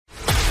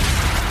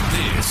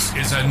This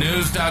is a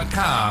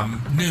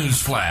News.com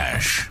news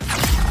flash.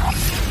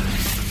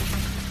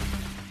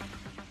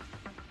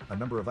 A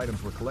number of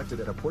items were collected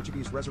at a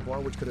Portuguese reservoir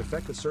which could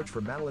affect the search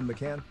for Madeleine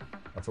McCann,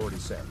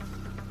 authorities say.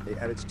 They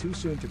add it's too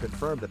soon to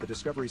confirm that the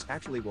discoveries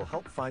actually will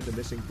help find the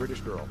missing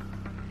British girl.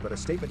 But a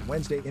statement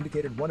Wednesday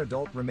indicated one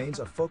adult remains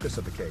a focus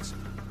of the case.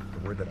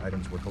 The word that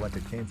items were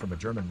collected came from a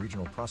German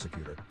regional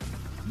prosecutor.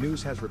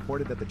 News has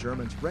reported that the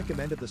Germans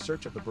recommended the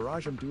search of the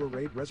Barragem do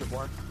Arade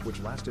reservoir, which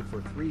lasted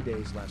for 3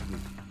 days last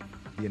week.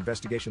 The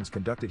investigations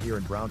conducted here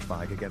in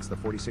Braunschweig against the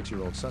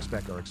 46-year-old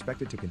suspect are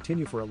expected to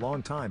continue for a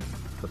long time,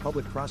 the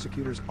public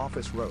prosecutor's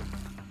office wrote.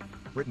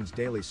 Britain's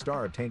Daily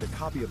Star obtained a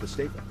copy of the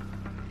statement.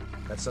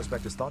 That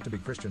suspect is thought to be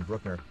Christian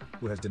Bruckner,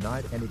 who has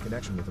denied any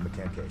connection with the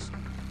McCann case.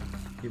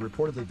 He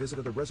reportedly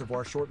visited the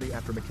reservoir shortly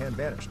after McCann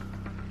vanished.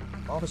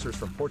 Officers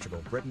from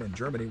Portugal, Britain, and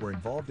Germany were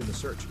involved in the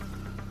search.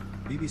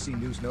 BBC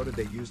News noted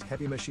they used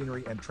heavy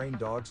machinery and trained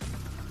dogs.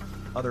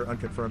 Other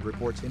unconfirmed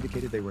reports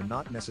indicated they were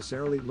not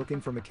necessarily looking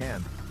for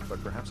McCann,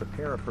 but perhaps a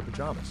pair of her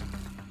pajamas.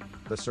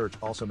 The search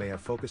also may have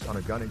focused on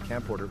a gun and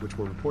camcorder which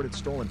were reported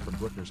stolen from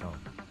Bruckner's home.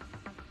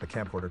 The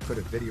camcorder could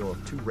have video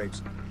of 2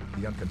 rapes,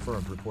 the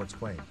unconfirmed reports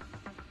claim.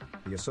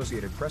 The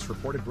Associated Press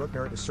reported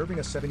Bruckner is serving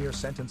a 7-year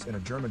sentence in a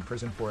German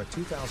prison for a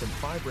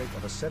 2005 rape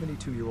of a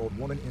 72-year-old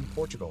woman in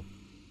Portugal.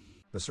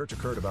 The search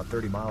occurred about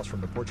 30 miles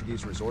from the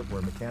Portuguese resort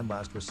where McCann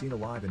last was seen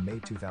alive in May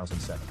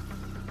 2007.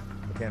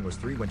 McCann was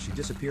 3 when she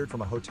disappeared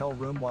from a hotel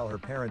room while her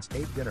parents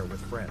ate dinner with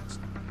friends.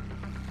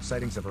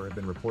 Sightings of her have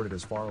been reported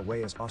as far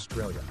away as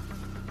Australia.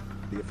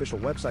 The official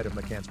website of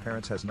McCann's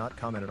parents has not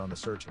commented on the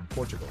search in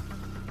Portugal,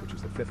 which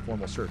is the 5th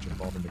formal search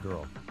involving the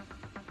girl.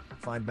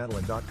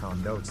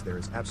 FindMadeleine.com notes there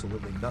is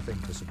absolutely nothing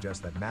to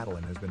suggest that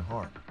Madeleine has been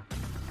harmed.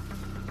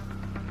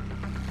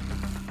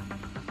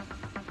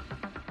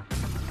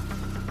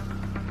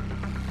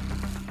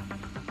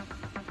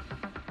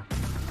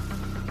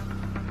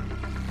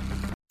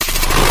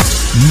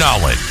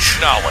 Knowledge.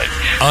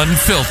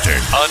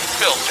 Unfiltered.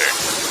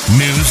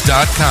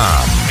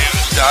 News.com.